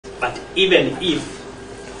But even if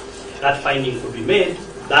that finding could be made,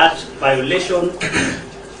 that violation,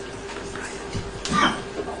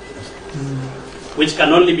 which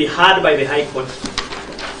can only be heard by the High Court,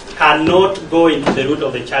 cannot go into the root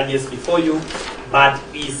of the charges before you, but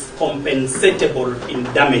is compensatable in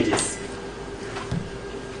damages.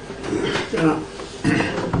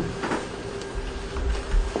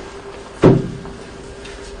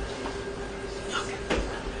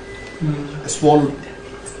 A small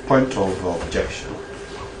point of objection.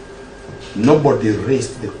 Nobody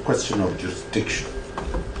raised the question of jurisdiction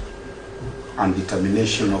and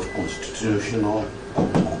determination of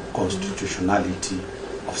constitutionality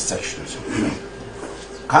of sections.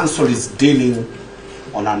 Council is dealing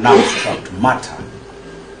on an abstract matter.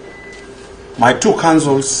 My two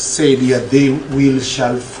councils said here they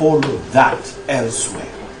shall follow that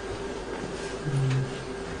elsewhere.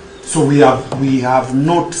 So we have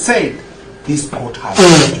not said this court has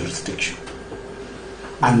no jurisdiction.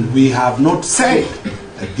 And we have not said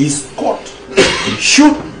that this court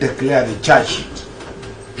should declare the charge sheet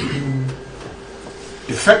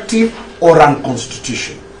defective or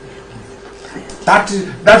unconstitutional. That's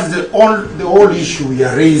the whole issue we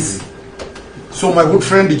are raising. So my good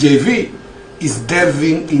friend JV is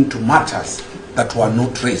delving into matters that were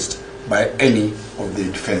not raised by any of the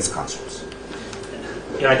defense counsels.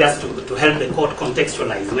 Yeah, just to help the court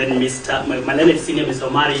contextualize, when my learned senior Mr.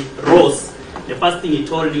 Omari rose, the first thing he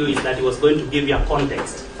told you is that he was going to give you a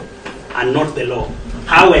context and not the law.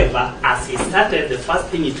 However, as he started, the first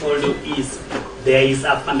thing he told you is there is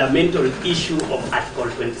a fundamental issue of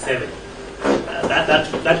Article 27.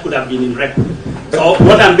 That could have been in record. So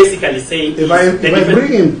what I'm basically saying if I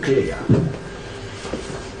bring him clear,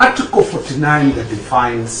 Article 49 that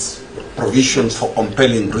defines provisions for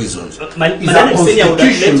compelling reasons is a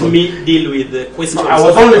constitutional. Let me deal with the question. No, I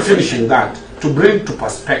was only finishing that to bring to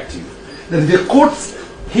perspective that the courts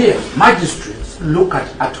here, magistrates, look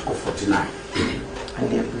at Article 49. And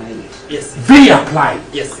they apply it. Yes. They apply it,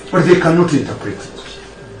 yes, but they cannot interpret it.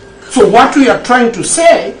 So what we are trying to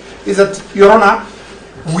say is that, Your Honor,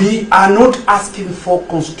 we are not asking for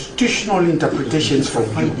constitutional interpretations from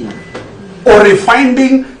you, or a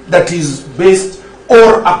finding that is based,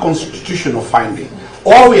 or a constitutional finding.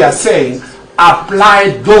 All we are saying,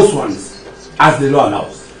 apply those ones as the law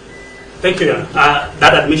allows. Thank you, Your Honor.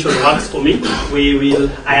 That admission works for me.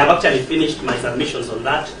 I have actually finished my submissions on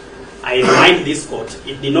that. I remind this court,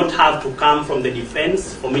 it did not have to come from the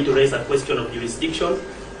defense for me to raise a question of jurisdiction.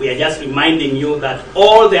 We are just reminding you that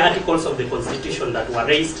all the articles of the Constitution that were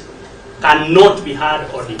raised cannot be heard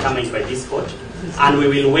or determined by this court, and we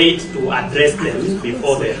will wait to address them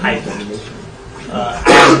before the High Court.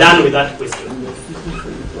 I am done with that question.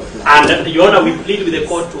 And Your Honor, we plead with the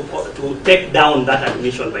court to take down that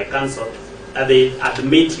admission by counsel. They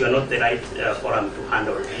admit you are not the right forum to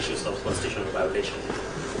handle issues of constitutional violation.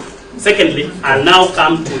 Secondly, I'll now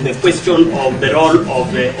come to the question of the role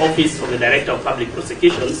of the Office of the Director of Public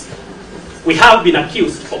Prosecutions. We have been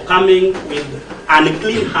accused for coming with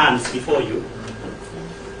unclean hands before you.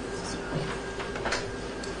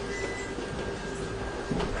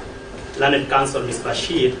 Learned Counsel Ms.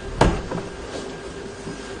 Bashir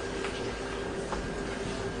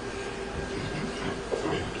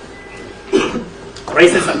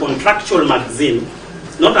raises a contractual maxim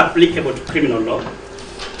not applicable to criminal law,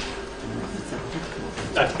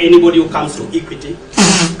 that anybody who comes to equity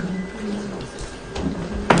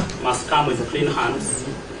must come with clean hands.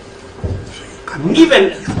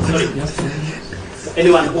 Even,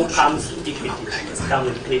 anyone who comes to equity must come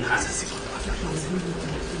with clean hands.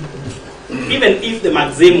 Even if the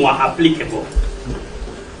maxim were applicable,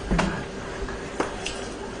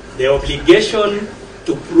 the obligation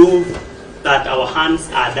to prove that our hands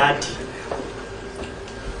are dirty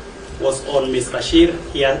was on Ms. Bashir.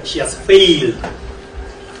 She has failed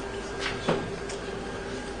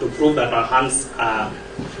to prove that our hands are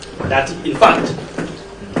dirty. In fact,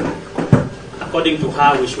 according to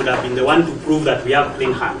her, we should have been the one to prove that we have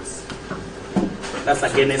clean hands. That's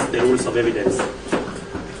against the rules of evidence.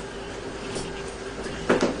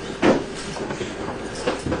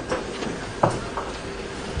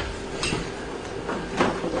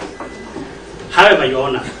 However, Your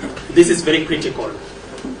Honor, this is very critical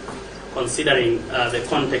considering the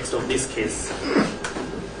context of this case.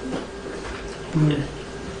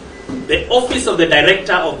 The Office of the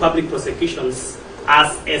Director of Public Prosecutions,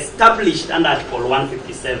 as established under Article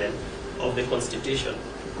 157 of the Constitution,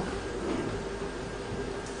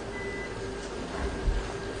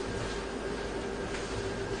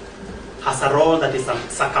 has a role that is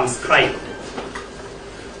circumscribed.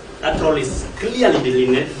 That role is clearly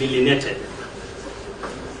delineated.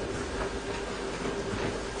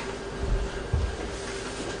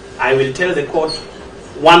 I will tell the court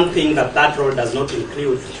one thing that that role does not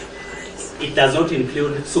include. It does not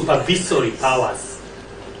include supervisory powers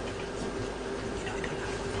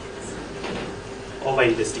over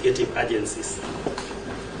investigative agencies.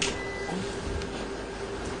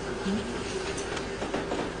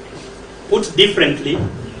 Put differently,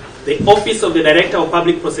 the Office of the Director of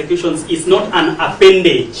Public Prosecutions is not an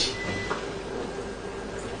appendage,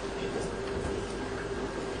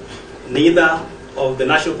 neither of the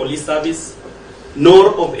National Police Service,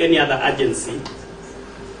 nor of any other agency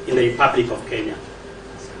in the Republic of Kenya.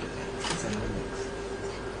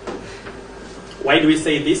 Why do we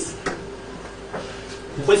say this?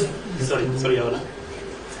 Sorry, Your Honor.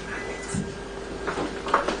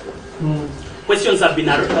 Questions have been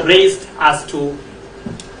raised as to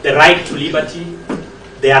the right to liberty,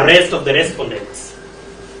 the arrest of the respondents.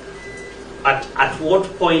 At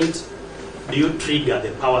what point do you trigger the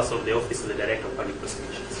powers of the Office of the Director of Public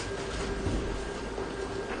Prosecutions?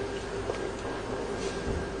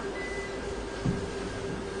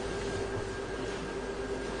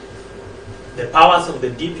 The powers of the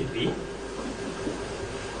DPP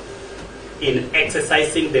in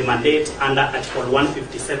exercising the mandate under Article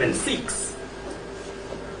 157(6)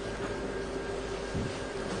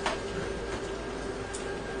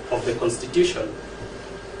 of the Constitution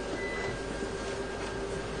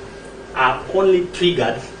are only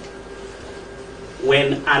triggered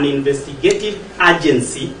when an investigative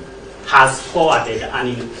agency has forwarded an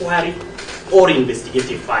inquiry or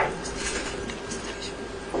investigative file.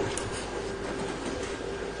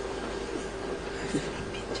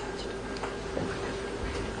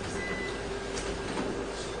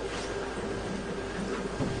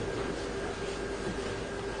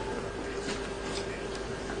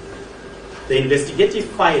 The investigative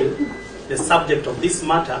file, the subject of this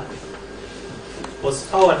matter, was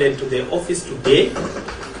forwarded to the office today,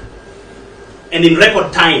 and in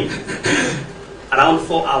record time, around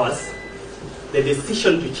 4 hours, the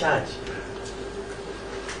decision to charge,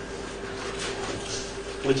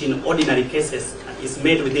 which in ordinary cases is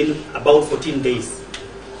made within about 14 days.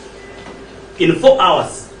 In 4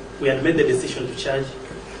 hours, we had made the decision to charge,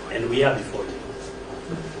 and we are before you.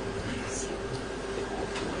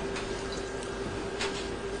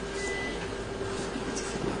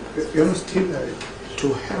 You know, still,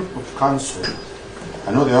 to help of counsel,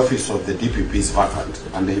 I know the office of the DPP is vacant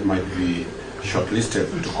and they might be shortlisted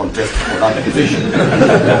to contest for that position.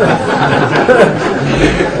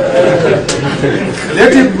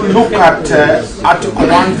 Let him look at Article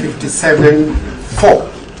 157(4).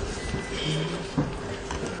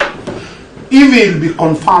 If he will be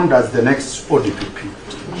confirmed as the next ODPP,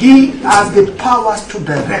 he has the powers to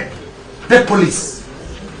direct the police.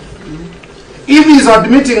 If he is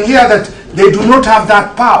admitting here that they do not have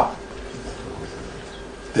that power,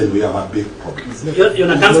 then we have a big problem.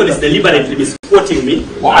 Your counsel is deliberately misquoting me,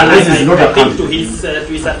 well, and I think to his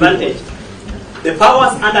advantage. The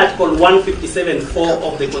powers under Article 157(4)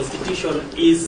 of the Constitution is